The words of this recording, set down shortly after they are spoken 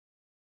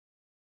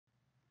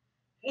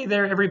Hey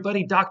there,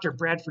 everybody. Dr.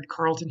 Bradford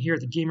Carlton here,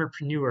 the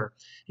Gamerpreneur.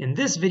 In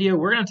this video,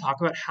 we're going to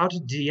talk about how to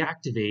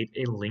deactivate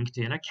a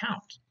LinkedIn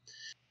account.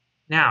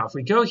 Now, if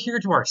we go here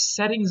to our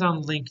settings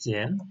on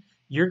LinkedIn,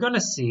 you're going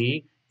to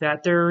see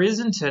that there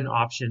isn't an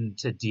option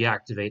to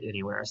deactivate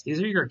anywhere. So these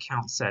are your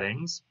account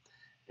settings,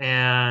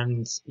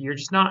 and you're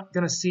just not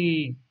going to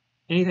see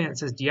anything that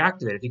says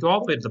deactivate. If you go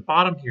all the way to the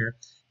bottom here,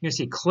 you're going to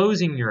see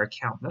closing your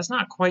account. That's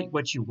not quite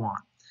what you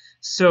want.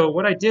 So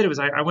what I did was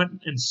I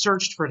went and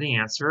searched for the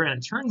answer, and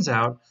it turns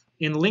out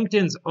in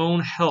LinkedIn's own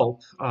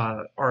help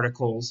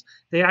articles,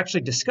 they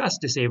actually discuss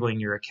disabling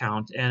your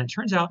account, and it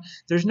turns out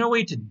there's no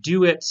way to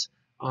do it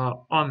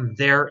on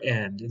their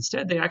end.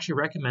 Instead, they actually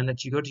recommend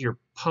that you go to your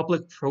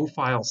public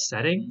profile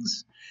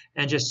settings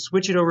and just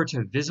switch it over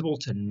to visible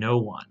to no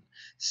one.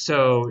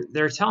 So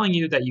they're telling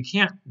you that you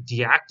can't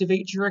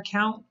deactivate your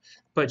account,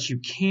 but you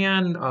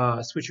can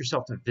switch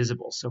yourself to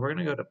visible. So we're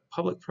going to go to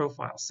public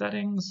profile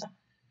settings,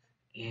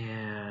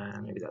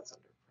 and maybe that's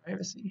under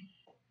privacy.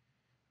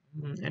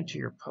 Enter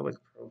your public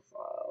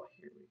profile.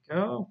 Here we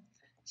go.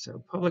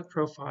 So public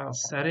profile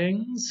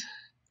settings,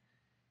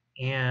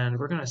 and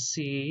we're going to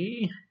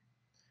see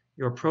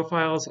your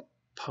profile's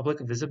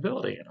public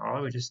visibility. And all I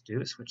would just do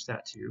is switch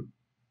that to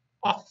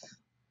off.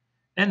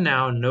 And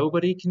now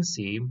nobody can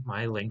see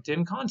my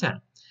LinkedIn content.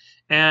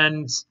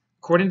 And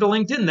according to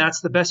LinkedIn,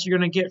 that's the best you're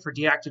going to get for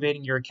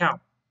deactivating your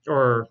account,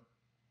 or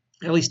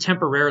at least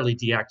temporarily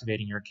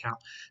deactivating your account.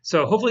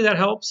 So hopefully that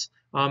helps.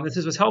 If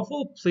this was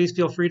helpful, please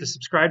feel free to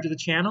subscribe to the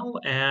channel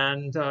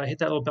and hit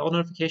that little bell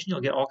notification. You'll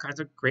get all kinds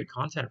of great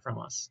content from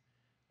us.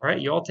 All right,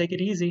 you all take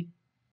it easy.